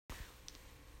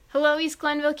Hello, East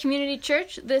Glenville Community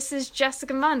Church. This is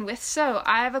Jessica Munn with So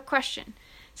I Have a Question.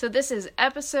 So this is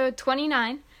episode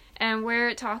 29, and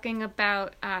we're talking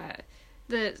about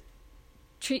the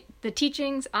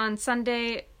teachings on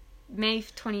Sunday, May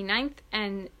 29th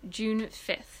and June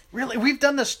 5th. Really? We've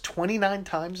done this 29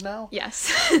 times now?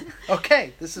 Yes.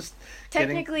 Okay, this is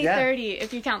technically 30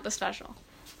 if you count the special.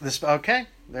 Okay,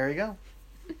 there you go.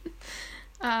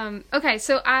 Okay,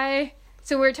 so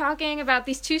we're talking about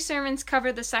these two sermons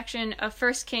cover the section of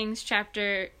 1 Kings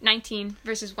chapter 19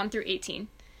 verses 1 through 18.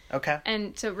 Okay.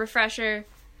 And so refresher,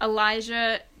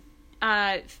 Elijah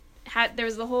there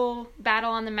was the whole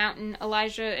battle on the mountain.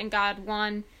 Elijah and God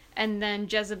won, and then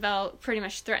Jezebel pretty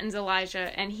much threatens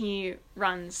Elijah, and he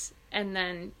runs and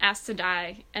then asks to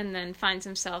die and then finds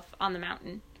himself on the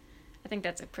mountain. I think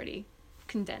that's a pretty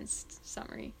condensed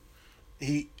summary.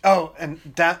 And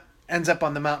that ends up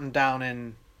on the mountain down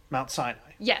in Mount Sinai.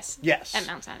 Yes. At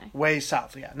Mount Sinai. Way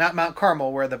south, yeah. Not Mount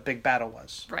Carmel where the big battle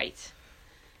was. Right.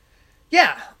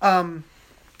 Yeah,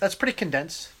 that's pretty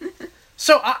condensed.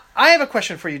 So I have a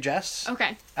question for you, Jess.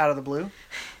 Okay. Out of the blue.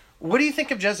 What do you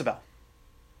think of Jezebel?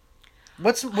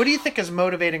 What do you think is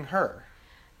motivating her?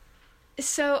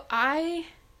 So I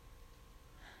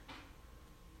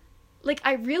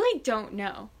really don't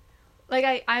know.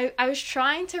 Like, I was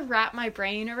trying to wrap my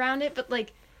brain around it, but,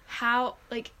 like, how,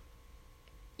 like,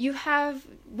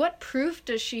 what proof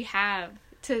does she have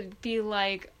to be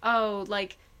like, oh,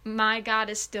 like, my God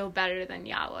is still better than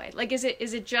Yahweh? Like, is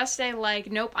it just a,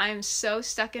 like, nope, I am so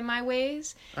stuck in my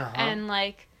ways, and,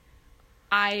 like,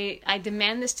 I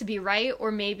demand this to be right,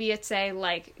 or maybe it's a,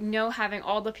 like, no, having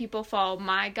all the people fall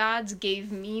my gods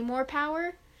gave me more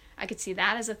power? I could see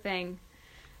that as a thing.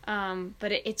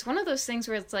 But it's one of those things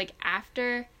where it's, like,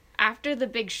 after the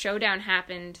big showdown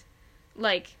happened,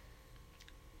 like,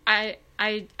 I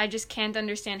just can't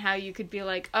understand how you could be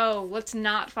like, oh, let's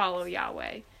not follow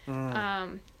Yahweh.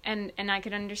 And I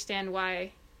could understand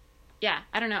why, yeah,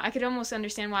 I don't know. I could almost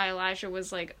understand why Elijah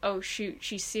was like, oh, shoot,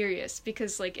 she's serious.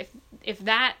 Because, like, if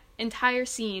that entire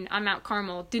scene on Mount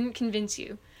Carmel didn't convince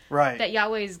you that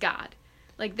Yahweh is God,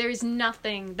 like, there's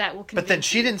nothing that will convince you. But then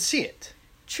she didn't see it.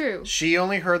 True. She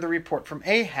only heard the report from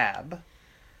Ahab.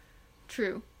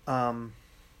 True.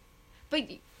 But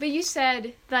you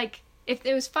said, like, if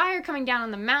there was fire coming down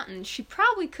on the mountain, she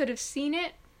probably could have seen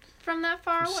it from that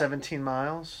far away. 17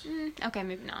 miles? Okay,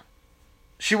 maybe not.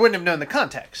 She wouldn't have known the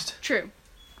context. True.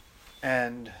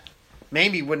 And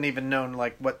maybe wouldn't even known,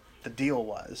 like, what the deal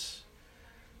was.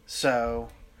 So,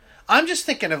 I'm just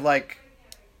thinking of, like,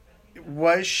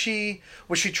 was she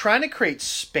trying to create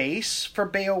space for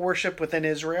Baal worship within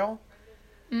Israel?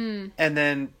 And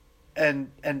then, and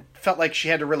felt like she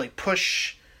had to really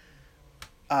push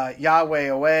Yahweh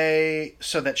away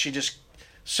so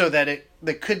that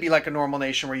it could be like a normal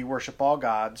nation where you worship all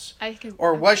gods?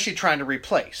 Or was she trying to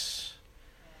replace?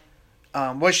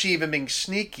 Was she even being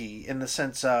sneaky in the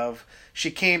sense of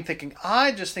she came thinking,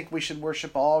 I just think we should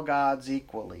worship all gods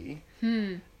equally.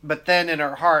 But then in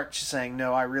her heart, she's saying,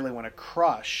 no, I really want to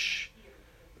crush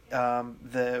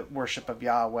the worship of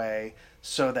Yahweh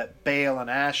so that Baal and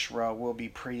Asherah will be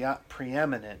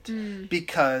preeminent.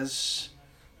 Because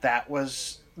that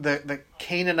was the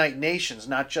Canaanite nations,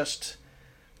 not just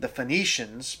the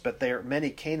Phoenicians, but there are many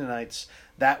Canaanites,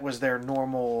 that was their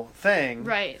normal thing.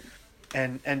 Right.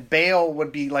 And Baal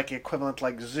would be like equivalent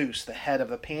like Zeus, the head of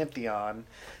the pantheon.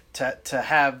 To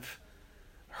have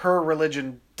her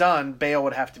religion done, Baal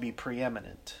would have to be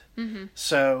preeminent.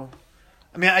 So,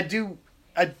 I mean, I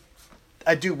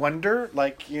do wonder,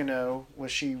 like, you know,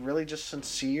 was she really just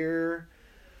sincere?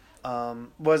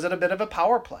 Was it a bit of a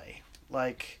power play?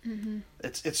 Like,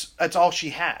 it's all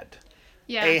she had.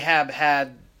 Yeah. Ahab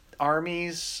had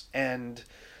armies and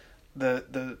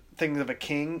the things of a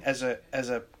king as a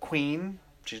queen.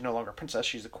 She's no longer a princess;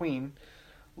 she's a queen.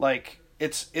 Like,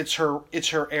 it's her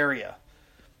area,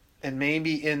 and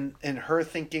maybe in her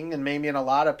thinking, and maybe in a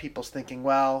lot of people's thinking,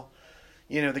 well,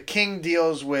 you know, the king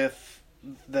deals with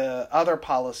the other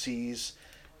policies,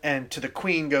 and to the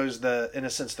queen goes in a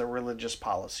sense the religious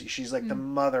policy. She's like the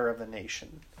mother of the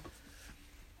nation.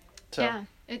 So, yeah,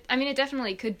 it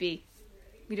definitely could be.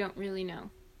 We don't really know.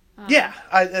 Yeah,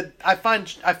 I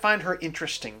find her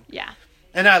interesting. Yeah,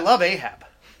 and I love Ahab.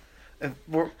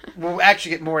 We'll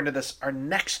actually get more into this our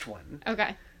next one.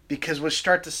 Okay. Because we'll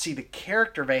start to see the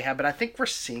character of Ahab, but I think we're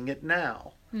seeing it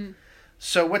now.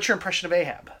 So, what's your impression of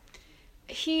Ahab?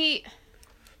 It's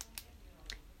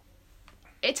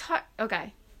hard.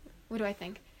 Okay, what do I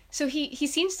think? So he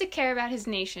seems to care about his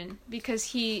nation because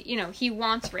he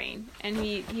wants rain, and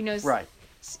he knows. Right.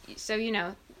 So,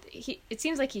 it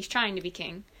seems like he's trying to be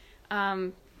king.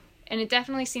 And it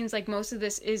definitely seems like most of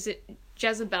this is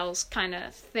Jezebel's kind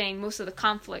of thing, most of the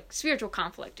conflict, spiritual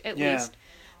conflict, at least.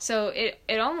 So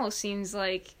it almost seems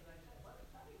like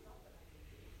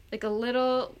a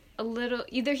little,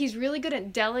 either he's really good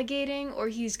at delegating or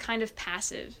he's kind of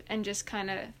passive and just kind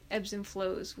of ebbs and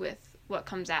flows with what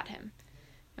comes at him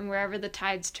and wherever the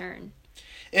tides turn.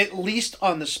 At least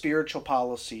on the spiritual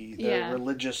policy, the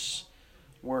religious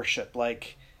worship,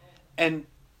 like, and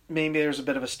maybe there's a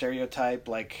bit of a stereotype,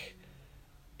 like,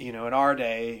 in our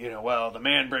day, well, the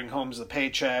man brings home the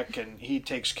paycheck and he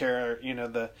takes care,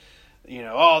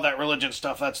 all that religion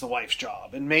stuff, that's the wife's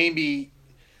job. And maybe,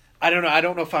 I don't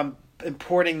know if I'm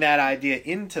importing that idea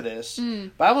into this,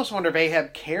 but I almost wonder if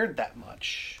Ahab cared that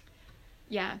much.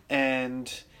 Yeah.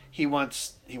 And he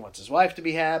wants his wife to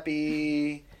be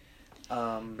happy.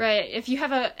 Right. If you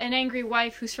have an angry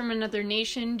wife who's from another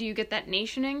nation, do you get that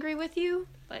nation angry with you?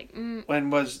 Like, When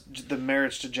was the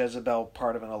marriage to Jezebel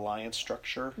part of an alliance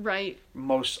structure? Right.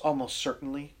 Almost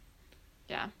certainly.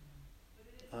 Yeah.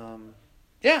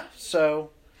 Yeah.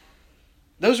 So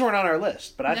those weren't on our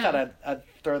list, but I thought I'd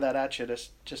throw that at you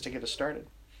just to get us started.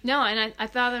 No, and I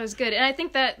thought that was good, and I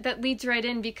think that leads right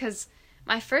in because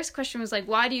my first question was like,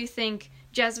 why do you think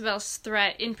Jezebel's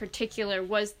threat in particular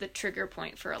was the trigger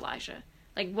point for Elijah?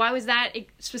 Like, why was that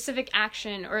specific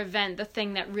action or event the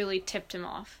thing that really tipped him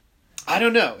off? I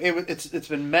don't know. It's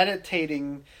been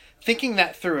meditating, thinking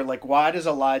that through. Like, why does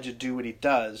Elijah do what he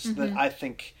does? That I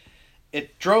think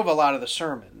it drove a lot of the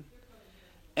sermon,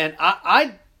 and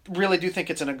I really do think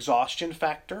it's an exhaustion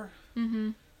factor. I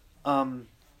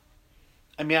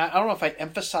mean, I don't know if I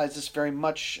emphasize this very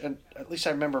much, and at least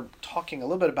I remember talking a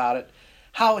little bit about it.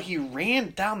 How he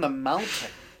ran down the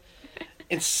mountain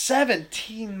in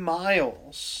 17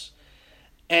 miles,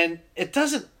 and it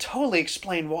doesn't totally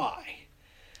explain why.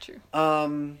 True.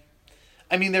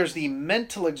 I mean, there's the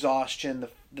mental exhaustion,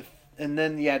 and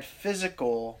then you had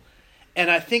physical,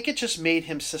 and I think it just made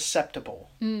him susceptible.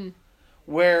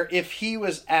 Where if he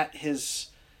was at his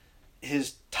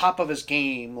top of his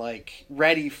game, like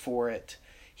ready for it,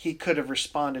 he could have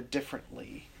responded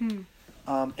differently.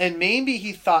 And maybe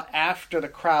he thought after the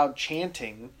crowd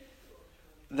chanting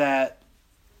that,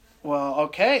 well,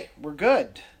 okay, we're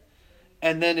good.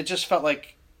 And then it just felt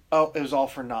like, oh, it was all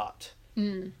for naught.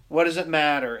 What does it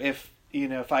matter if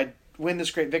I win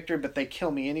this great victory, but they kill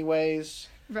me anyways?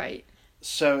 Right.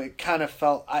 So it kind of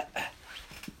felt,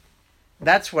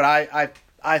 that's what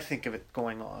I think of it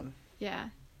going on. Yeah.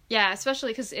 Yeah,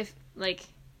 especially because if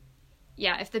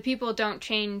the people don't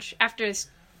change after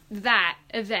that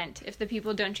event, if the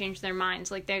people don't change their minds,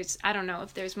 like I don't know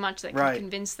if there's much that can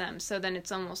convince them. So then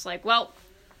it's almost like, well,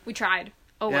 we tried.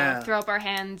 Oh, well, throw up our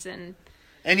hands and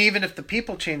even if the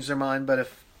people change their mind, but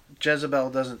if Jezebel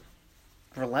doesn't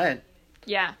relent.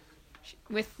 Yeah.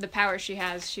 With the power she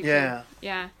has, she could.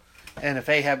 Yeah. And if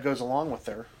Ahab goes along with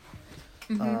her.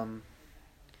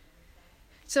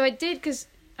 So I did, because,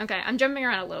 okay, I'm jumping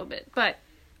around a little bit, but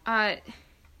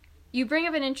you bring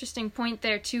up an interesting point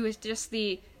there, too, is just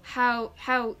how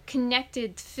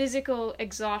connected physical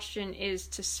exhaustion is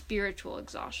to spiritual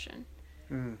exhaustion.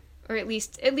 Or at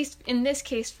least in this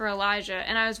case for Elijah.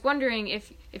 And I was wondering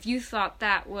if you thought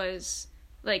that was,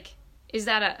 like, is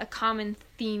that a common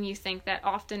theme, you think, that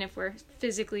often if we're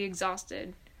physically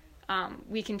exhausted,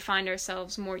 we can find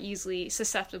ourselves more easily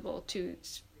susceptible to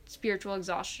spiritual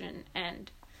exhaustion and...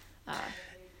 I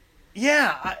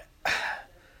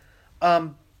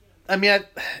mean,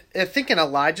 I think in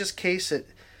Elijah's case,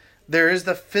 there is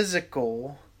the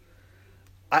physical.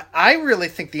 I really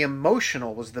think the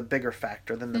emotional was the bigger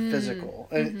factor than the physical.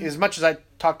 As much as I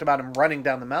talked about him running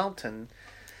down the mountain,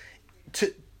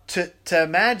 to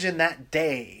imagine that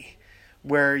day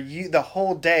where the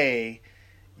whole day,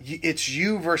 it's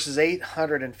you versus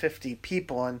 850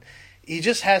 people, and he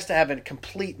just has to have a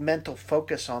complete mental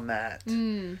focus on that.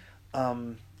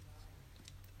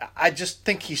 I just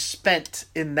think he's spent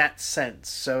in that sense.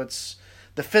 So it's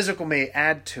the physical may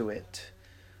add to it.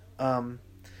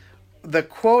 The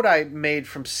quote I made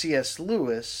from C.S.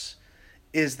 Lewis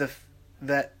is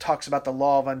that talks about the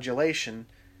law of undulation.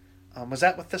 Was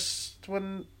that with this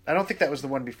one? I don't think that was the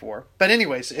one before. But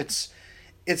anyways, it's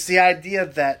the idea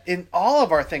that in all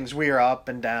of our things we are up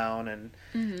and down,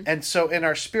 and so in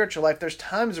our spiritual life, there's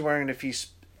times where if you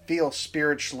feel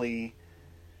spiritually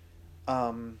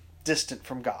distant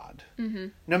from God,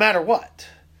 no matter what.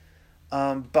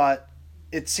 But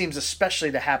it seems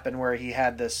especially to happen where he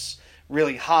had this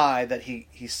really high that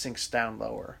he sinks down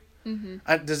lower. Do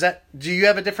you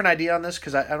have a different idea on this?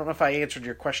 Because I don't know if I answered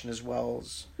your question as well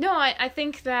as... No, I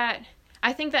think that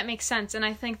makes sense, and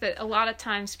I think that a lot of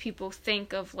times people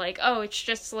think of like, oh, it's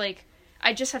just like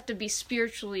I just have to be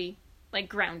spiritually like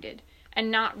grounded,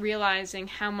 and not realizing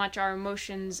how much our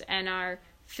emotions and our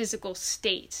physical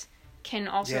state can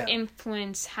also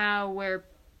influence how we're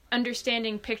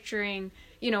understanding, picturing,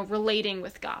 relating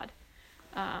with God.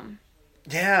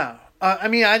 Yeah. I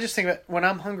mean, I just think that when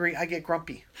I'm hungry, I get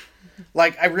grumpy.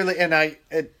 Like, I really, and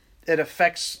it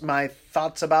affects my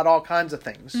thoughts about all kinds of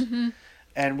things. Mm-hmm.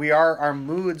 And our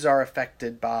moods are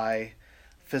affected by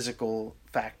physical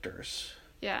factors.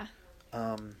 Yeah.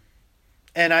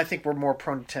 And I think we're more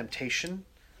prone to temptation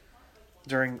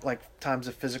during, like, times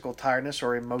of physical tiredness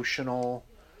or emotional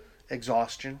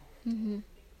exhaustion. Mm-hmm.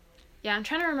 Yeah, I'm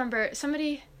trying to remember.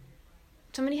 Somebody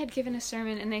had given a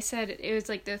sermon, and they said it was,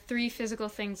 like, the 3 physical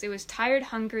things. It was tired,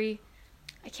 hungry.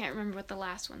 I can't remember what the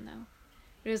last one, though.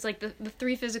 It was, like, the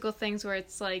 3 physical things where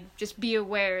it's, like, just be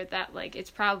aware that, like,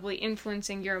 it's probably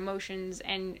influencing your emotions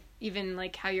and even,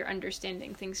 like, how you're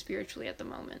understanding things spiritually at the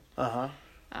moment. Uh-huh.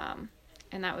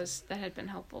 And that had been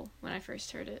helpful when I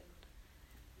first heard it.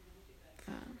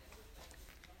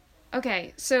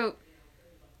 Okay, so,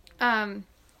 and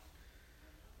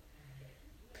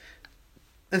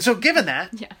so given that,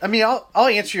 yeah. I mean, I'll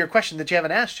answer your question that you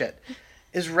haven't asked yet.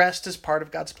 Is rest as part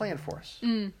of God's plan for us?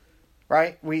 Mm.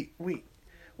 Right?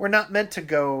 We're not meant to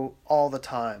go all the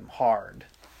time hard.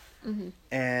 Mm-hmm.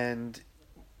 And,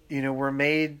 we're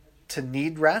made to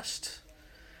need rest.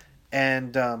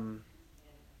 And,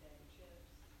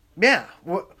 yeah.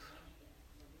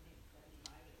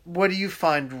 What do you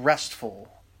find restful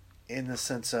in the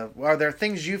sense of, are there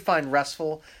things you find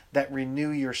restful that renew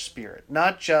your spirit?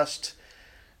 Not just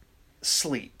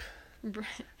sleep.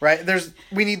 Right?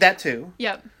 We need that too.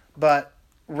 Yep. But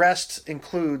rest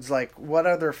includes, like, what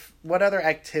other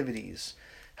activities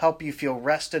help you feel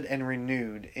rested and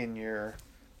renewed in your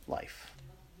life?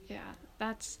 Yeah,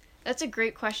 that's a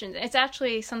great question. It's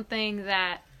actually something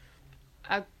that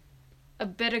a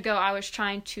bit ago I was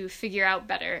trying to figure out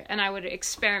better, and I would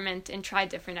experiment and try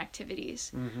different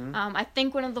activities. Mm-hmm. I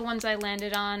think one of the ones I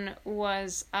landed on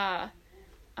was I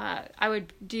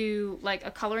would do, like,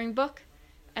 a coloring book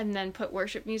and then put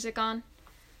worship music on.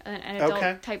 An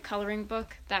adult type coloring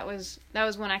book. That was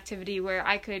one activity where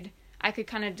I could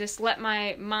kind of just let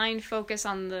my mind focus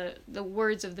on the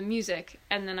words of the music,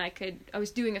 and then I was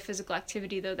doing a physical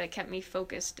activity though that kept me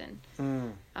focused,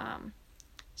 and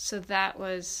so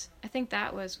I think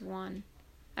that was one.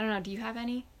 I don't know, do you have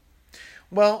any?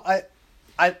 Well,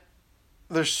 I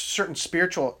there's certain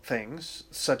spiritual things,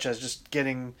 such as just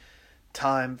getting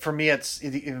time. For me, it's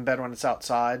even better when it's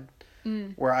outside,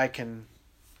 where I can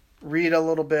read a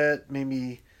little bit,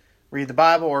 maybe read the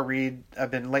Bible, or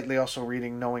I've been lately also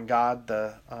reading Knowing God,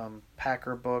 the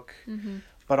Packer book,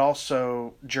 but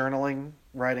also journaling,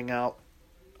 writing out,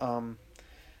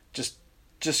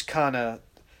 just kind of,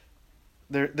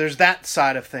 there's that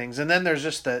side of things. And then there's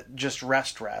just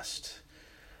rest.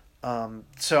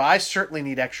 So I certainly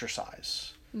need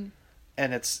exercise,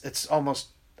 and it's almost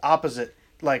opposite.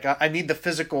 Like, I need the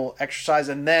physical exercise,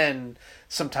 and then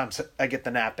sometimes I get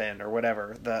the nap in or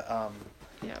whatever, the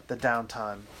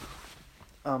downtime.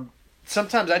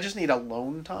 Sometimes I just need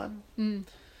alone time.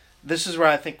 This is where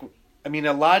I think,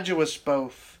 Elijah was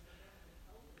both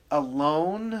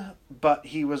alone, but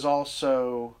he was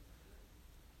also,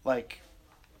 like,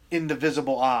 in the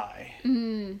visible eye.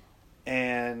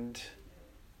 And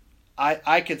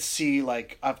I could see,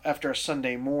 like, after a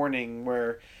Sunday morning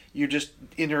where you're just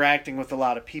interacting with a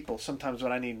lot of people. Sometimes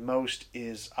what I need most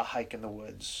is a hike in the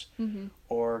woods,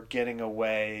 or getting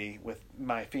away with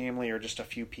my family or just a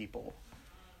few people.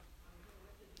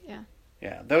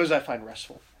 Yeah, those I find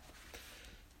restful.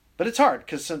 But it's hard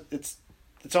because it's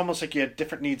almost like you have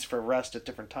different needs for rest at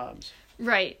different times.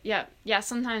 Right. Yeah. Yeah.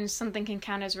 Sometimes something can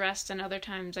count as rest, and other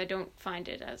times I don't find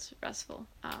it as restful.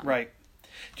 Right.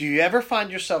 Do you ever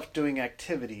find yourself doing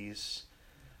activities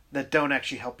that don't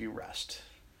actually help you rest?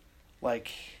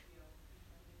 Like,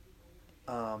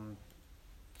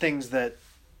 things that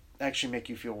actually make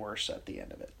you feel worse at the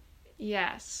end of it.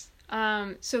 Yes.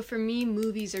 So for me,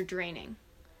 movies are draining.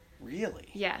 Really?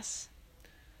 Yes.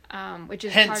 Which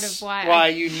is hence part of why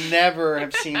you never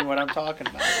have seen what I'm talking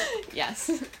about. Yes.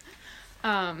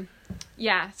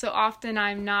 Yeah. So often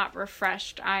I'm not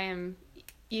refreshed. I am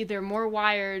either more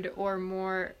wired or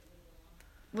more,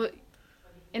 well,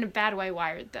 in a bad way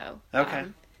wired though. Okay.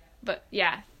 But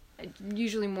yeah.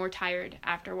 Usually more tired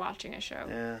after watching a show.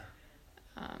 Yeah.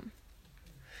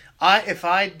 If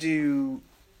I do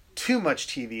too much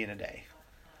TV in a day,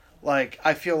 like,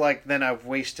 I feel like then I've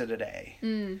wasted a day.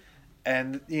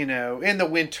 And in the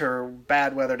winter,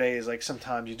 bad weather days, like,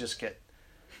 sometimes you just get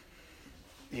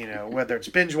whether it's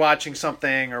binge watching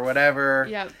something or whatever.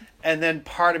 Yep. And then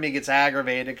part of me gets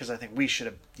aggravated because I think we should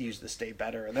have used this day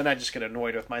better. And then I just get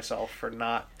annoyed with myself for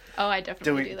not I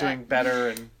definitely doing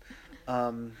better.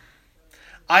 And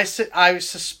I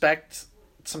suspect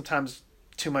sometimes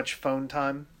too much phone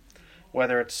time,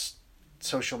 whether it's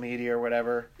social media or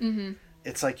whatever. Mm-hmm.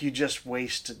 It's like you just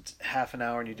wasted half an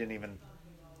hour and you didn't even...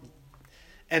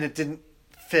 And it didn't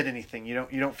fit anything. You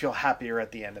don't feel happier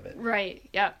at the end of it. Right.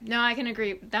 Yeah. No, I can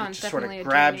agree. That one's definitely sort of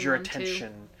grabs your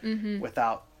attention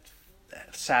without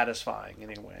satisfying in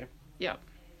any way. Yep.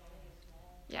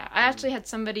 Yeah. I actually had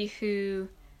somebody who,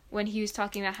 when he was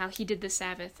talking about how he did the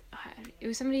Sabbath, it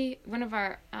was one of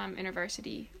our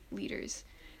InterVarsity leaders.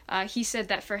 He said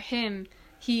that for him,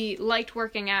 he liked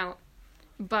working out,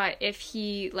 but if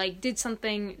he did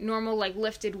something normal, like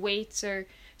lifted weights or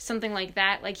something like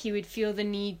that, he would feel the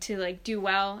need to do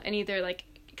well and either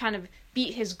kind of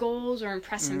beat his goals or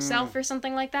impress himself or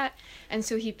something like that. And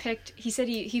so he said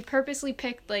he purposely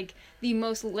picked the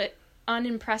most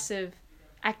unimpressive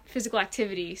physical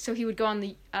activity. So he would go on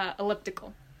the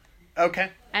elliptical. Okay.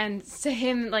 And to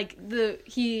him,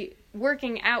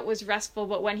 working out was restful,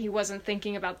 but when he wasn't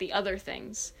thinking about the other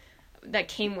things that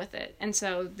came with it. And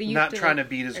so not trying to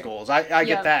beat his goals. I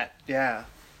get that. Yeah.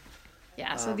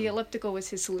 Yeah, so the elliptical was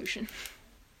his solution.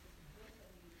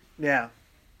 Yeah.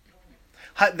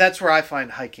 That's where I find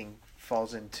hiking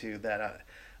falls into that.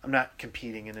 I'm not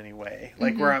competing in any way.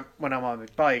 When I'm on the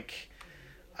bike,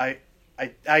 I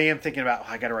am thinking about,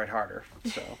 I got to ride harder.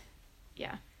 So.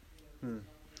 Yeah.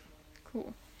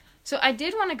 Cool. So I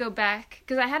did want to go back,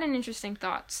 because I had an interesting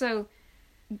thought. So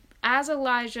as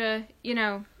Elijah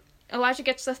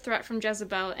gets the threat from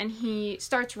Jezebel, and he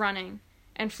starts running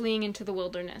and fleeing into the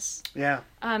wilderness. Yeah.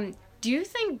 Do you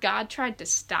think God tried to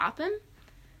stop him?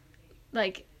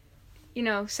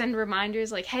 Send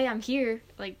reminders hey, I'm here.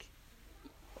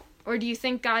 Or do you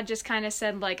think God just kind of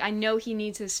said, I know he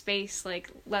needs his space,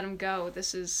 let him go.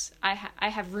 I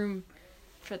have room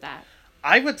for that.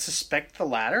 I would suspect the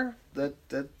latter,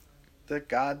 that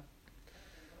God,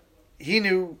 he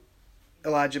knew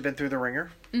Elijah had been through the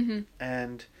ringer,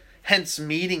 and hence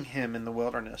meeting him in the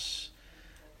wilderness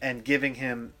and giving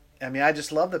him, I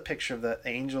just love the picture of the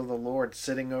angel of the Lord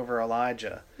sitting over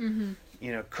Elijah,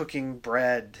 cooking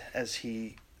bread as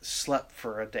he slept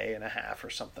for a day and a half or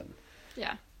something.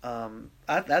 Yeah.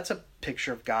 That's a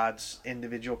picture of God's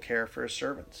individual care for his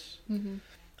servants.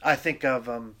 I think of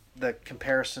the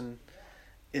comparison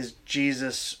is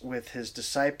Jesus with his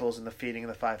disciples in the feeding of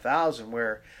the 5,000,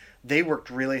 where they worked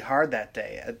really hard that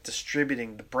day at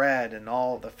distributing the bread and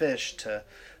all the fish to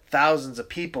thousands of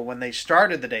people when they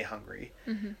started the day hungry.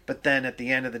 But then at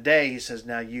the end of the day, he says,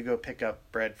 now you go pick up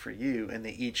bread for you. And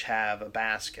they each have a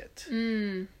basket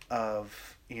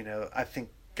of, I think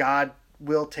God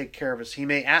will take care of us. He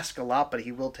may ask a lot, but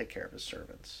he will take care of his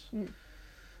servants.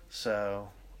 So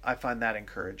I find that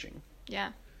encouraging.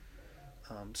 Yeah.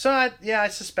 I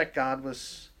suspect God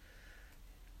was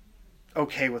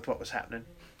okay with what was happening.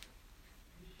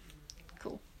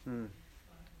 Cool.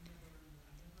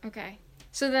 Okay.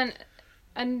 So then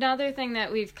another thing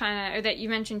that we've that you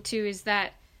mentioned too is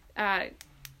that I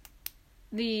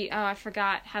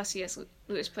forgot how C.S.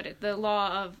 Lewis put it, the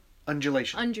law of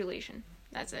undulation.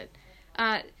 That's it.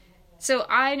 So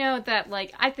I know that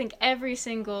I think every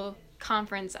single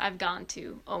conference I've gone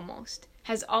to almost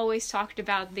has always talked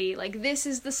about this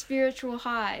is the spiritual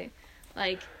high.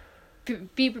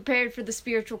 Be prepared for the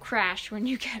spiritual crash when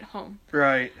you get home.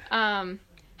 Right.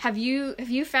 Have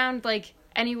you found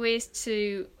any ways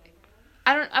to,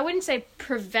 I wouldn't say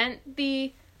prevent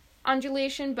the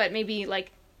undulation, but maybe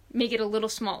make it a little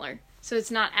smaller so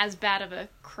it's not as bad of a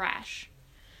crash?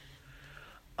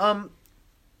 I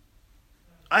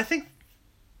think,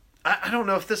 I don't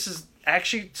know if this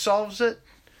actually solves it,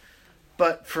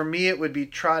 but for me it would be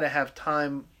try to have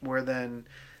time where then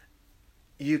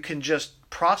you can just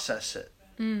process it.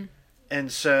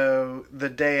 And so the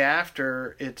day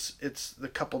after, it's the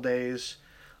couple days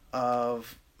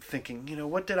of thinking,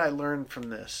 what did I learn from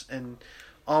this? And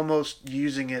almost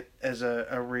using it as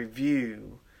a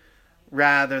review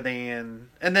rather than...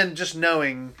 And then just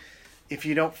knowing if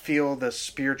you don't feel the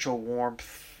spiritual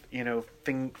warmth,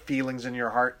 feelings in your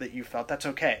heart that you felt, that's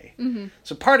okay.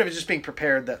 So part of it is just being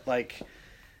prepared that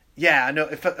I know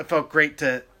it felt great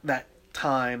to that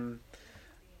time.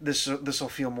 This will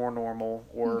feel more normal,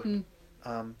 or,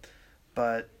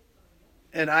 but,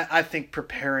 and I think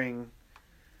preparing,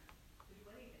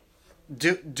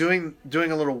 doing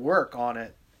a little work on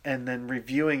it, and then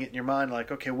reviewing it in your mind,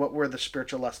 okay, what were the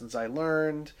spiritual lessons I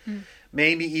learned?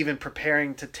 Maybe even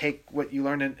preparing to take what you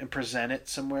learned and present it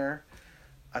somewhere.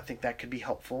 I think that could be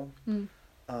helpful.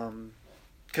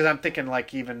 Because I'm thinking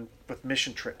like even with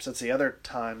mission trips, that's the other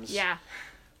times. Yeah.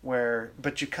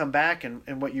 But you come back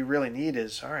and what you really need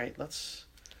is, all right,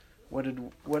 what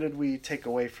did we take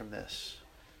away from this?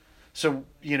 So,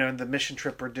 the mission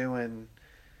trip we're doing,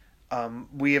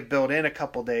 we have built in a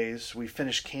couple days. We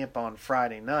finished camp on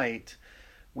Friday night.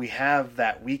 We have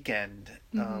that weekend,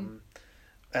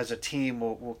 as a team,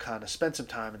 we'll kind of spend some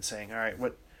time and saying, all right,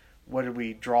 what did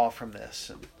we draw from this?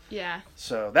 And yeah.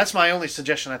 so that's my only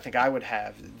suggestion I think I would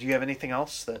have. Do you have anything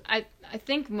else that... I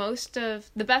think most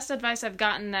of the best advice I've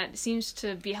gotten that seems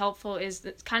to be helpful is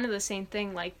kind of the same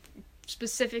thing, like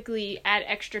specifically add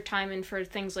extra time in for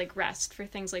things like rest, for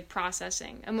things like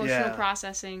processing, emotional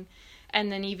processing, and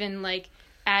then even like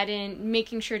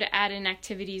making sure to add in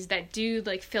activities that do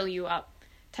like fill you up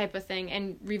type of thing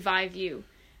and revive you.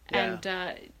 And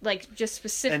like just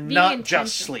specific, and not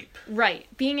just sleep. Right,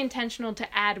 being intentional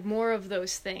to add more of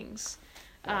those things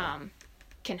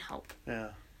can help.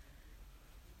 Yeah.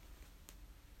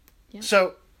 Yeah.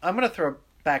 So I'm going to throw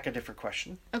back a different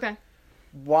question. Okay.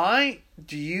 Why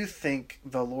do you think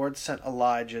the Lord sent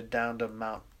Elijah down to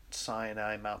Mount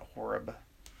Sinai, Mount Horeb?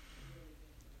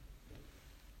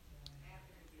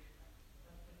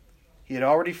 He had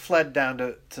already fled down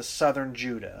to southern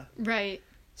Judah. Right.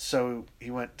 So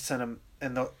he sent him,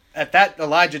 and at that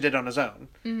Elijah did on his own.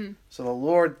 Mm-hmm. So the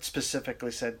Lord specifically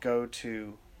said, "Go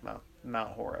to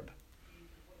Mount Horeb."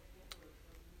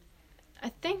 I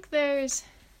think there's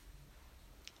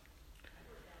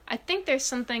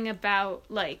something about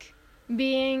like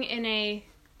being in a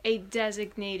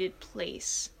designated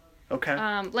place. Okay.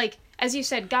 Like as you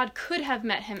said, God could have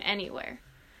met him anywhere.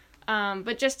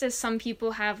 But just as some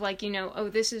people have like,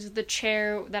 this is the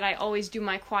chair that I always do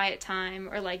my quiet time,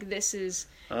 or like this is,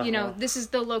 this is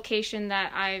the location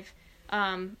that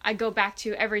I go back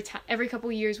to every couple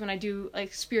years when I do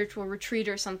like spiritual retreat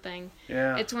or something.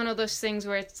 Yeah. It's one of those things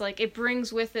where it's like it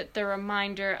brings with it the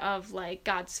reminder of like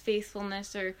God's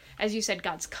faithfulness, or as you said,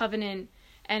 God's covenant,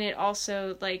 and it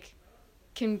also like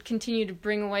can continue to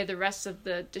bring away the rest of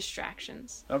the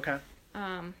distractions. Okay.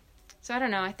 So I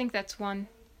don't know. I think that's one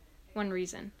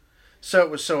reason. So it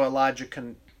was so Elijah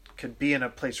could be in a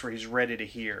place where he's ready to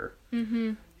hear.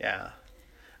 Mm-hmm. Yeah.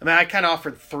 I mean, I kind of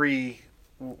offered three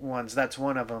ones. That's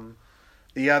one of them.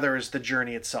 The other is the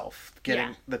journey itself.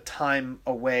 Getting the time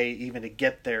away even to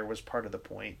get there was part of the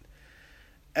point.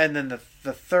 And then the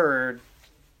third,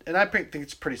 and I think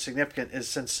it's pretty significant, is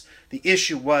since the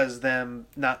issue was them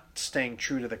not staying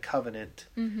true to the covenant,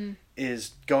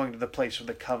 is going to the place where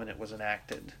the covenant was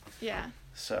enacted. Yeah.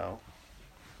 So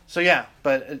yeah,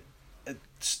 but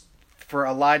it's for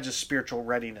Elijah's spiritual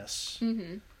readiness,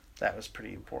 that was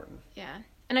pretty important. Yeah.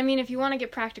 And I mean, if you want to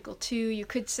get practical too, you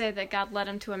could say that God led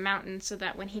him to a mountain so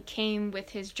that when he came with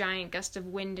his giant gust of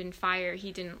wind and fire,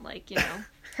 he didn't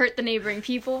hurt the neighboring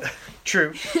people.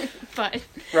 True. But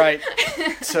right.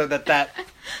 So that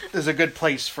is a good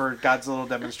place for God's little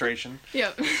demonstration.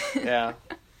 Yep. Yeah.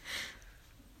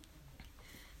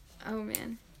 Oh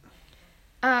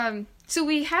man. So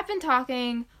we have been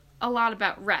talking a lot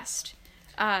about rest.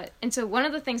 And so one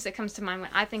of the things that comes to mind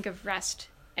when I think of rest,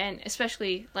 and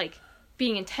especially like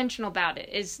being intentional about it,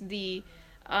 is the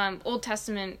Old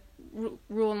Testament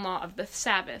rule and law of the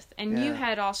Sabbath. And you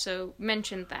had also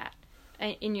mentioned that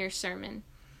in your sermon.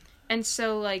 And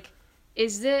so like,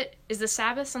 is the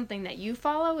Sabbath something that you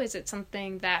follow? Is it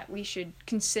something that we should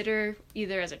consider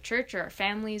either as a church or our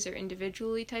families or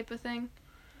individually type of thing?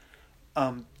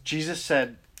 Jesus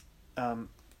said, the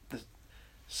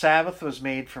Sabbath was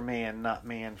made for man, not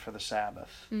man for the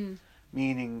Sabbath.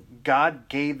 Meaning God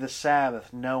gave the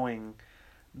Sabbath knowing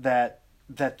that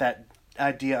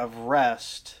idea of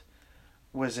rest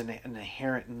was an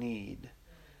inherent need.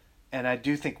 And I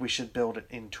do think we should build it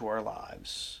into our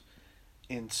lives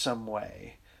in some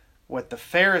way. What the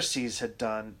Pharisees had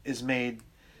done is made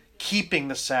keeping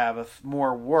the Sabbath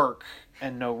more work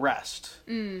and no rest.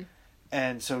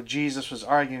 And so Jesus was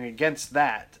arguing against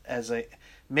that,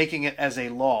 making it as a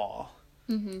law,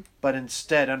 but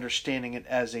instead understanding it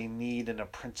as a need and a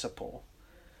principle.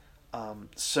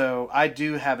 So I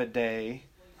do have a day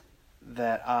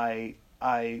that I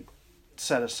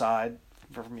set aside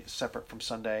for me, separate from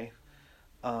Sunday,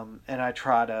 and I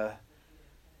try to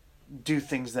do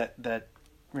things that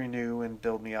renew and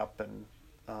build me up, and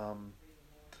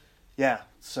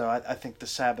so I think the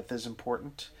Sabbath is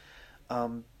important.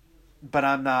 But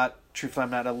I'm not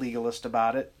a legalist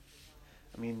about it.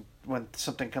 I mean, when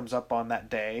something comes up on that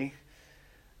day,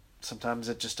 sometimes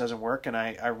it just doesn't work, and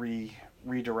I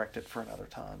redirect it for another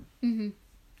time.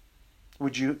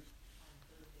 Would you?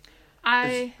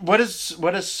 Does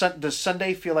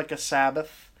Sunday feel like a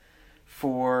Sabbath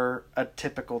for a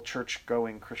typical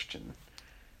church-going Christian.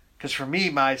 Because for me,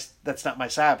 that's not my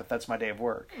Sabbath. That's my day of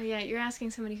work. Yeah, you're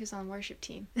asking somebody who's on worship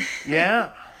team.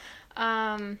 Yeah.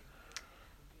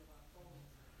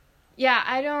 Yeah,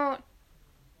 I don't...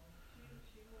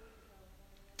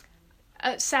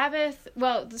 Sabbath,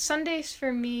 well, the Sundays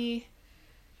for me,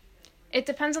 it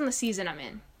depends on the season I'm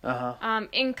in. Uh-huh.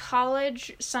 In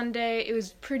college, Sunday, it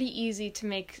was pretty easy to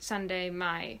make Sunday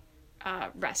my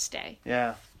rest day.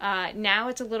 Yeah. Now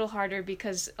it's a little harder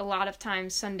because a lot of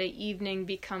times Sunday evening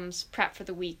becomes prep for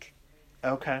the week.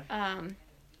 Okay. And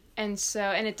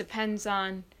it depends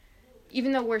on,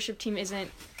 even though worship team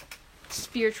isn't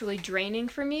spiritually draining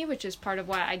for me, which is part of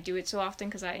why I do it so often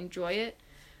because I enjoy it,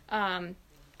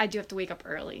 I do have to wake up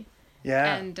early.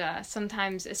 Yeah. And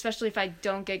sometimes, especially if I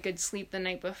don't get good sleep the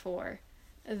night before,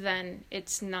 then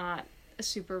it's not a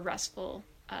super restful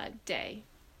day.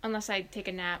 Unless I take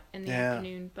a nap in the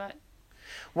afternoon, but...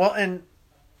 Well, and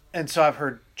so I've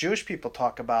heard Jewish people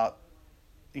talk about,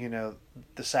 the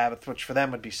Sabbath, which for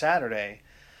them would be Saturday,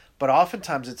 but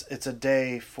oftentimes it's a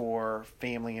day for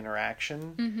family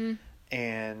interaction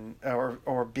and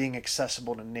or being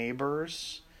accessible to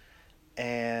neighbors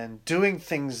and doing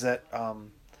things that,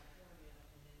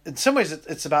 in some ways,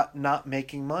 it's about not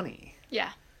making money.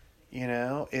 Yeah.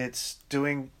 It's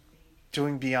doing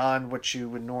beyond what you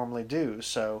would normally do.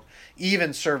 So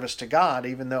even service to God,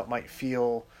 even though it might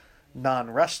feel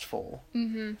non-restful,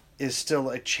 is still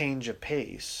a change of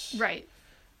pace. Right.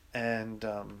 And,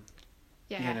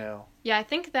 Yeah, I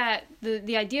think that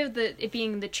the idea of it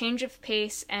being the change of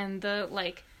pace and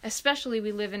especially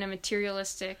we live in a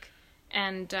materialistic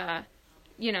and,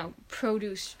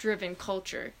 produce-driven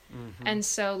culture. And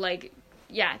so,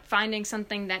 finding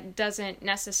something that doesn't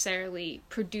necessarily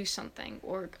produce something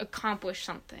or accomplish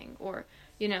something or,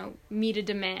 meet a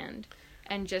demand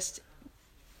and just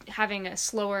having a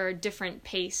slower, different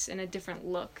pace and a different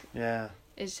look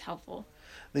is helpful.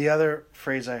 The other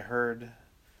phrase I heard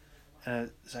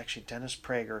is actually Dennis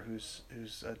Prager, who's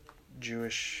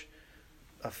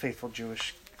a faithful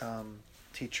Jewish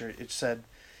teacher. It said,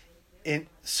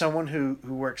 someone who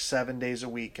works 7 days a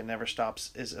week and never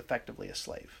stops is effectively a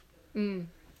slave.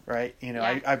 Right?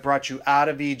 I brought you out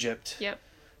of Egypt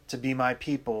to be my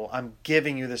people. I'm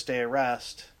giving you this day of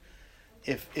rest.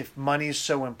 If money is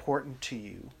so important to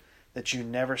you that you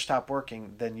never stop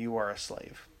working, then you are a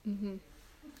slave.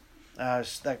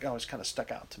 That always kind of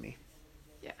stuck out to me.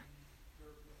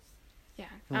 Yeah.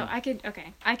 Oh,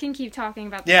 I can keep talking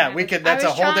about that. Yeah, we could. That's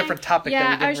a whole different topic.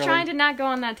 Yeah, I was trying to not go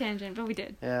on that tangent, but we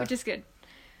did, which is good.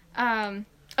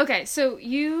 Okay, so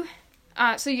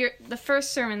the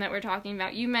first sermon that we're talking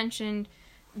about, you mentioned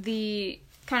the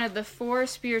four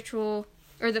spiritual,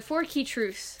 or the four key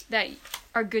truths that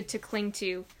are good to cling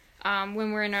to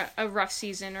when we're in a rough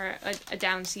season or a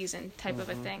down season type of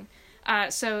a thing.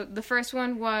 So the first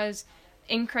one was,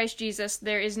 in Christ Jesus,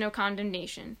 there is no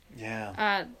condemnation.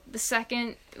 Yeah. The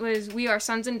second was, we are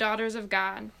sons and daughters of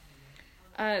God.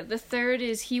 The third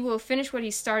is, he will finish what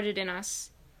he started in us.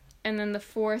 And then the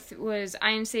fourth was,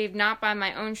 I am saved not by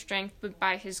my own strength, but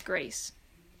by his grace.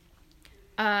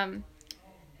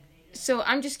 So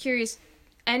I'm just curious,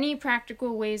 any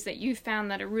practical ways that you found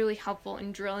that are really helpful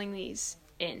in drilling these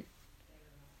in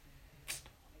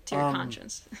to your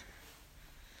conscience?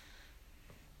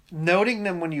 Noting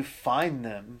them when you find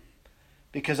them,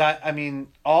 because I mean,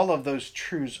 all of those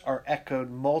truths are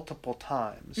echoed multiple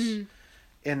times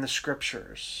in the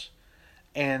scriptures.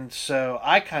 And so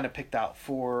I kind of picked out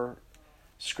 4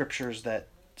 scriptures that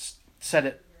said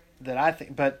it, that I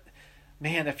think, but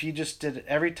man, if you just did it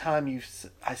every time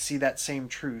I see that same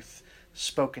truth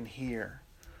spoken here.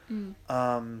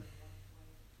 I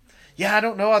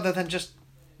don't know, other than just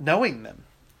knowing them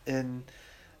and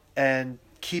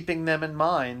keeping them in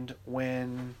mind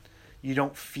when you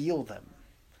don't feel them.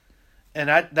 And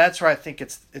that's where I think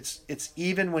it's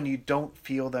even when you don't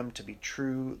feel them to be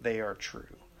true, they are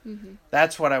true.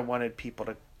 That's what I wanted people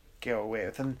to go away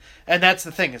with. And that's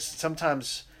the thing, is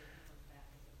sometimes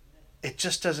it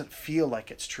just doesn't feel like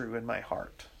it's true in my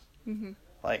heart.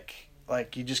 Like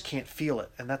you just can't feel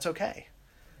it, and that's okay.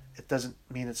 It doesn't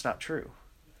mean it's not true.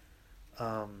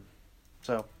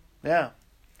 So, yeah.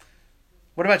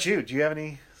 What about you? Do you have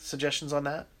any suggestions on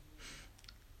that?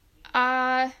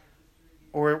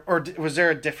 Or was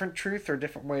there a different truth or a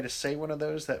different way to say one of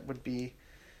those that would be,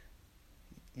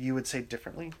 you would say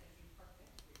differently?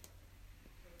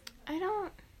 I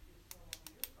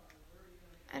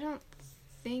don't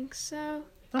think so.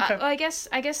 Okay. I guess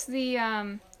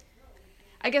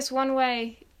one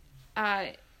way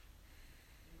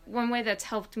that's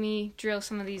helped me drill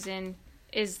some of these in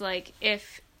is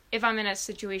if if I'm in a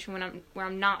situation where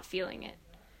I'm not feeling it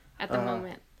at the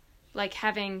moment, like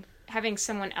having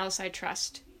someone else I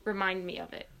trust remind me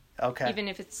of it. Okay. Even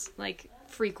if it's like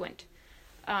frequent.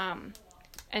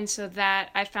 And so that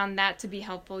I found that to be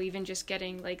helpful, even just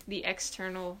getting like the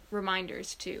external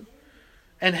reminders too.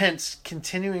 And hence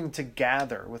continuing to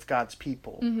gather with God's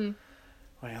people. Mm-hmm.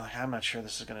 When you're like, I'm not sure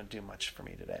this is going to do much for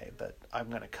me today, but I'm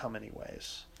going to come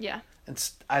anyways. Yeah. And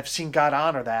I've seen God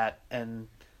honor that, and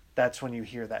that's when you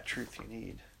hear that truth you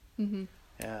need. Mm-hmm.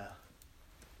 Yeah.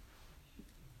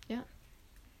 Yeah.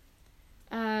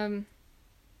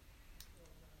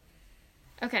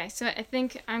 Okay, so I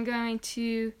think I'm going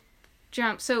to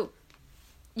jump. So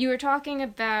you were talking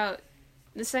about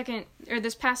this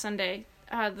past Sunday,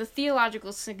 the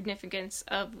theological significance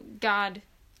of God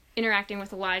interacting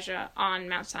with Elijah on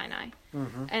Mount Sinai,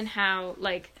 and how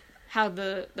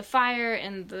the fire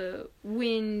and the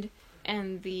wind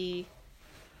and the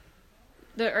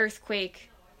earthquake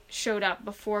showed up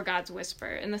before God's whisper,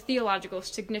 and the theological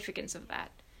significance of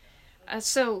that.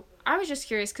 So I was just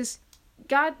curious, because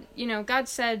God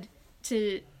said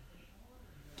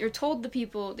told the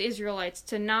people, the Israelites,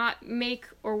 to not make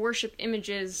or worship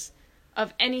images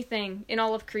of anything in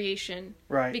all of creation,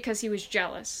 right? Because he was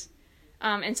jealous.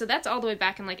 And so that's all the way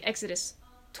back in like Exodus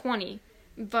 20.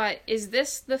 But is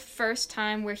this the first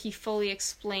time where he fully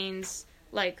explains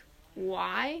like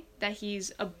why that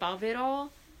he's above it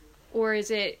all? Or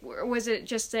was it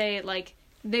just like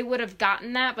they would have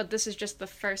gotten that, but this is just the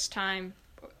first time,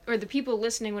 or the people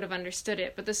listening would have understood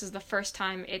it, but this is the first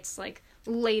time it's like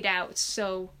laid out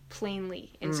so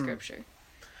plainly in Scripture?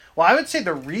 Well, I would say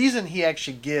the reason he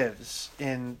actually gives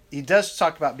he does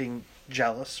talk about being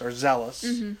jealous or zealous,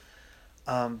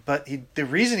 but the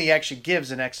reason he actually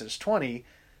gives in Exodus 20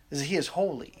 is that he is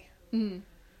holy,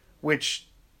 which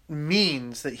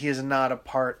means that he is not a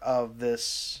part of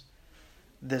this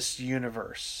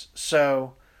universe.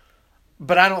 So,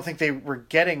 but I don't think they were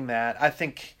getting that. I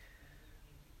think,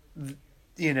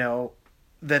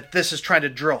 that this is trying to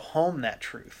drill home that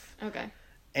truth. Okay.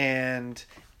 And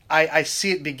I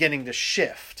see it beginning to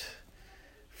shift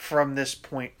from this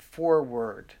point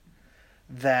forward,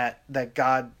 that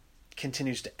God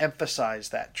continues to emphasize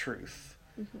that truth.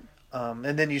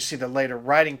 And then you see the later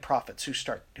writing prophets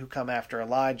who come after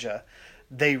Elijah,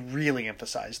 they really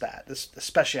emphasize that,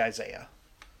 especially Isaiah.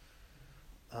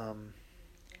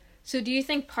 So do you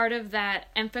think part of that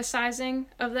emphasizing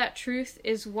of that truth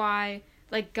is why,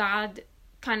 like, God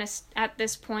kind of at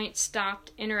this point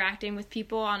stopped interacting with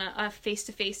people on a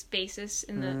face-to-face basis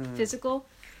in the physical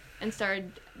and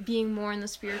started being more in the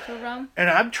spiritual realm? And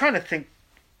I'm trying to think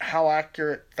how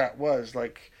accurate that was.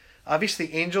 Like, obviously,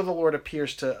 the angel of the Lord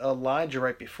appears to Elijah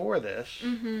right before this.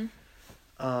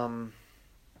 And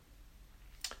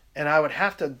I would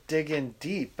have to dig in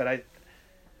deep, but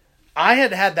I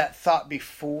had that thought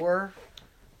before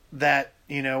that,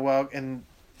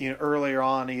 earlier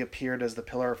on he appeared as the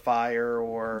pillar of fire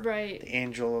or the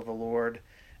angel of the Lord.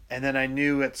 And then I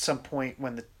knew at some point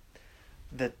when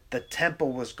the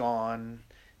temple was gone,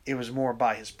 it was more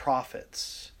by his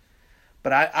prophets.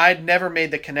 But I'd never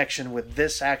made the connection with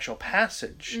this actual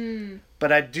passage.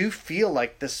 But I do feel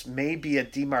like this may be a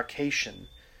demarcation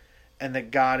and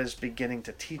that God is beginning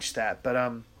to teach that. But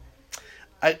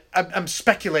I'm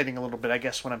speculating a little bit, I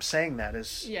guess, when I'm saying that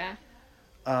is... Yeah.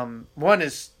 One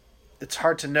is, it's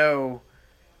hard to know,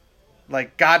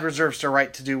 like, God reserves the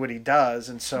right to do what he does,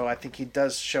 and so I think he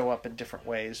does show up in different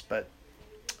ways, but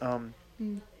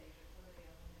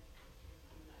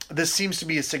this seems to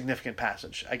be a significant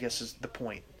passage, I guess is the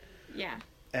point. Yeah.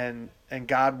 And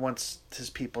God wants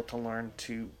his people to learn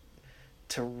to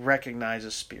recognize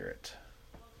his spirit.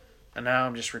 And now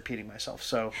I'm just repeating myself,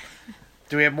 so...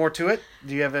 Do we have more to it?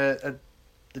 Do you have a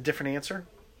different answer?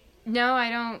 No, I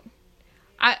don't.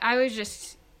 I was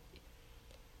just...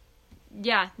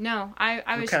 Yeah, no.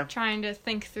 I was trying to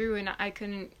think through, and I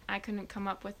couldn't come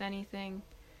up with anything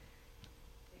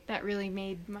that really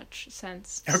made much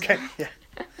sense. Okay, so. Yeah.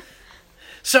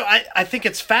 So I think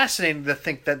it's fascinating to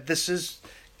think that this is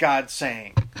God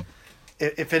saying,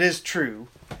 if it is true,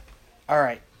 all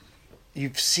right,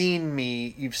 you've seen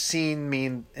me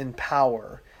in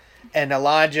power. And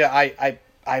Elijah,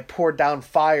 I poured down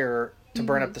fire to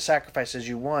burn up the sacrifices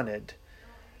you wanted.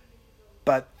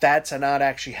 But that's not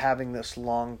actually having this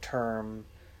long-term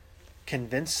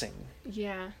convincing.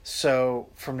 Yeah. So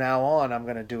from now on, I'm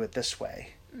going to do it this way.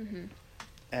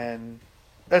 And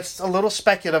that's a little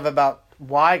speculative about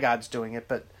why God's doing it,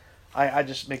 but I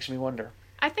just makes me wonder.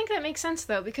 I think that makes sense,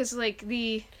 though, because like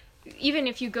even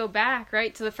if you go back,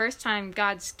 right, to the first time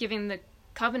God's giving the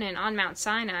covenant on Mount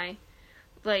Sinai,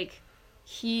 like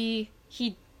he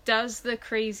does the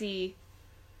crazy,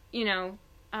 you know,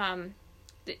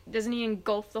 doesn't he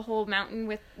engulf the whole mountain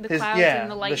with the clouds and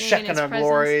the lightning the Shekinah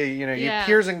glory, you know, he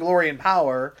appears in glory and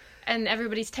power. And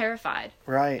everybody's terrified.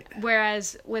 Right.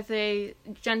 Whereas with a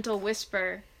gentle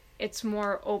whisper, it's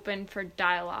more open for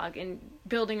dialogue and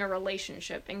building a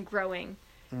relationship and growing.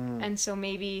 And so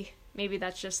maybe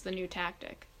that's just the new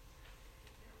tactic.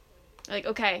 Like,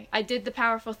 okay, I did the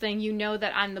powerful thing. You know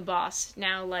that I'm the boss.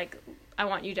 Now, like, I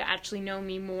want you to actually know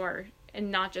me more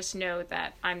and not just know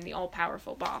that I'm the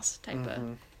all-powerful boss type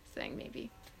of thing,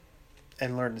 maybe.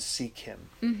 And learn to seek him.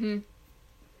 Mm-hmm.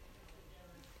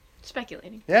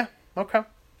 Speculating. Yeah, okay.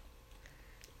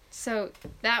 So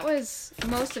that was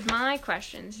most of my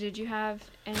questions. Did you have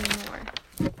any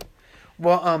more?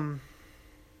 Well,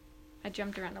 I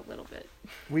jumped around a little bit.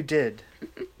 We did.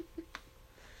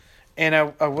 And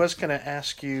I was going to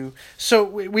ask you,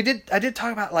 so I did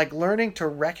talk about like learning to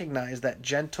recognize that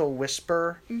gentle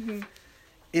whisper. Mm-hmm.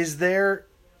 Is there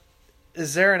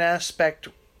an aspect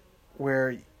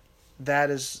where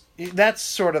that's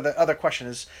sort of the other question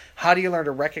is, how do you learn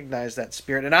to recognize that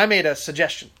spirit? And I made a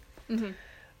suggestion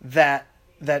that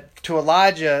to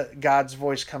Elijah, God's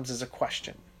voice comes as a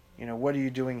question. You know, what are you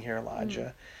doing here,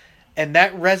 Elijah? And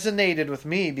that resonated with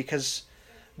me because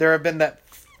there have been that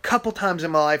couple times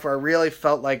in my life where I really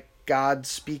felt like God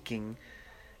speaking.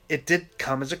 It did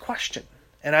come as a question.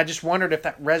 And I just wondered if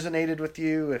that resonated with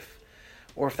you,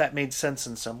 or if that made sense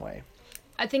in some way.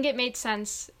 I think it made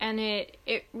sense, and it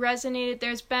resonated.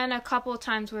 There's been a couple of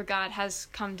times where God has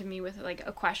come to me with like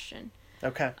a question.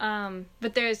 Okay.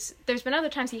 But there's been other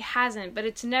times he hasn't, but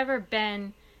it's never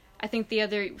been. I think the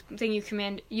other thing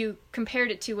you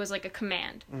compared it to was like a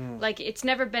command. Like it's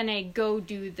never been a go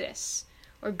do this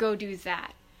or go do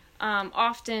that.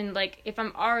 Often, like if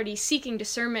I'm already seeking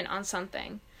discernment on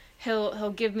something, he'll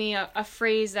give me a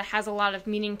phrase that has a lot of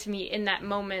meaning to me in that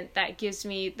moment that gives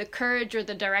me the courage or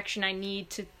the direction I need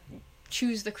to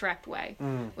choose the correct way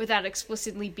without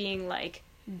explicitly being like,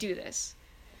 do this.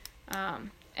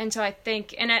 And so I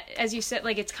think, and as you said,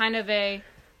 like it's kind of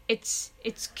it's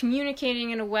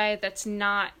communicating in a way that's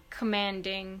not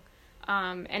commanding,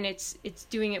 and it's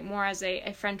doing it more as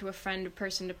a friend to a friend, a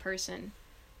person to person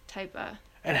type of.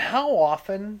 And how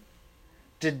often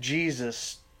did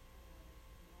Jesus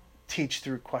teach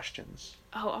through questions?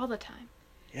 Oh, all the time.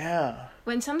 Yeah.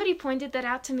 When somebody pointed that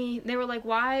out to me, they were like,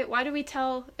 why do we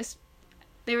tell...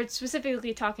 They were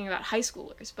specifically talking about high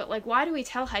schoolers, but like, why do we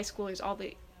tell high schoolers all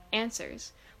the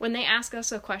answers? When they ask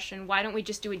us a question, why don't we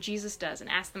just do what Jesus does and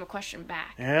ask them a question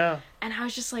back? Yeah. And I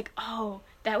was just like, oh,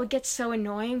 that would get so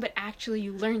annoying, but actually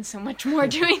you learn so much more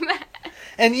doing that.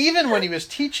 And even when he was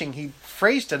teaching, he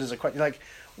phrased it as a question, like,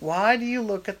 why do you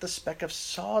look at the speck of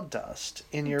sawdust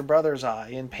in your brother's eye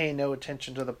and pay no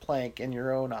attention to the plank in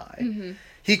your own eye? Mm-hmm.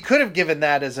 He could have given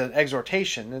that as an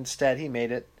exhortation. Instead, he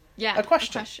made it a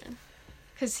question.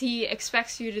 Because he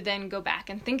expects you to then go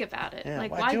back and think about it. Yeah,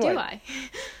 like, why do I?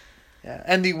 Yeah,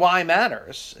 and the why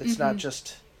matters. It's not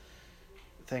just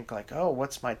think like, oh,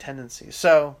 what's my tendency?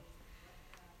 So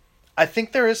I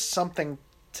think there is something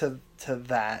to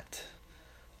that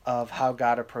of how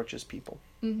God approaches people.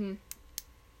 Mm-hmm.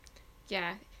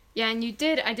 Yeah, and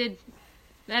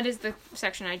that is the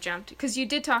section I jumped, because you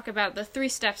did talk about the 3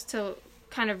 steps to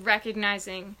kind of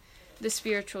recognizing the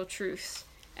spiritual truths,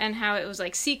 and how it was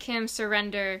like seek him,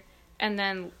 surrender, and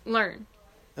then learn.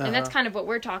 And that's kind of what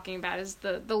we're talking about, is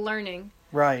the learning.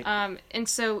 Right. And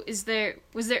so was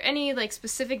there any like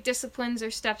specific disciplines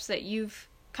or steps that you've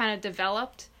kind of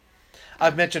developed?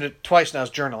 I've mentioned it twice now,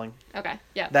 is journaling. Okay,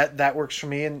 yeah. That works for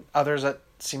me, and others that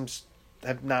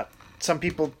have not. Some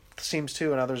people seems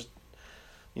to, and others,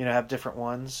 have different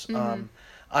ones. Mm-hmm.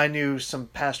 I knew some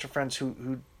pastor friends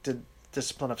who did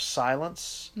discipline of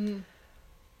silence, and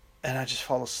I just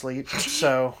fall asleep.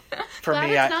 So for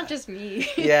me, it's not just me.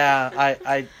 Yeah,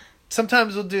 I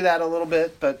sometimes will do that a little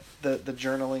bit, but the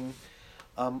journaling,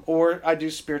 or I do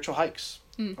spiritual hikes,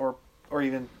 or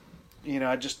even,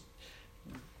 I just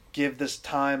give this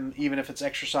time, even if it's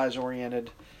exercise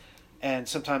oriented, and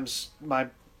sometimes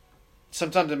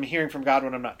I'm hearing from God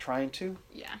when I'm not trying to.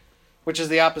 Yeah. Which is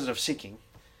the opposite of seeking.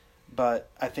 But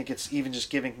I think it's even just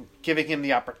giving him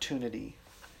the opportunity.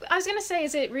 I was going to say,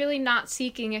 is it really not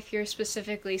seeking if you're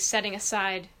specifically setting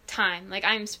aside time? Like,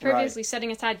 I'm previously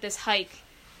setting aside this hike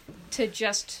to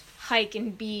just hike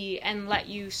and be and let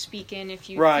you speak in if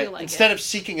you feel like it. Instead of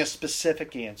seeking a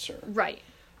specific answer. Right.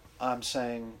 I'm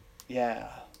saying, yeah.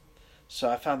 So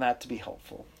I found that to be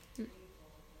helpful. Do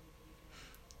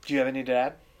you have any to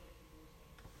add?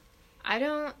 I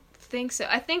don't think so.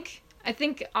 I think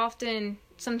often,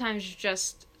 sometimes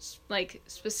just like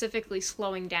specifically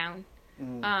slowing down.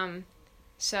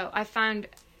 So I found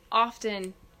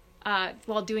often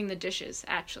while doing the dishes,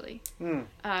 actually,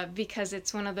 because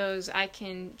it's one of those I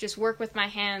can just work with my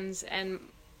hands and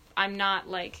I'm not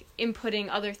like inputting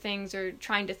other things or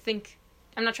trying to think.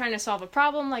 I'm not trying to solve a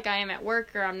problem like I am at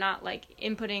work, or I'm not like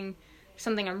inputting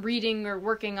something I'm reading or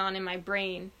working on in my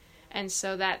brain. And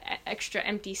so that extra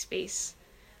empty space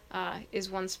is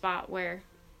one spot where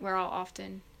I'll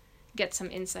often get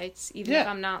some insights, even if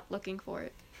I'm not looking for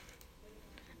it.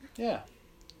 Yeah.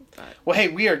 But, well, hey,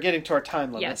 we are getting to our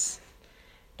time limit. Yes.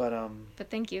 But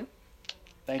thank you.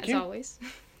 Thank as you. As always.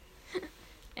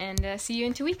 And see you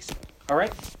in 2 weeks. All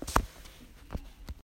right.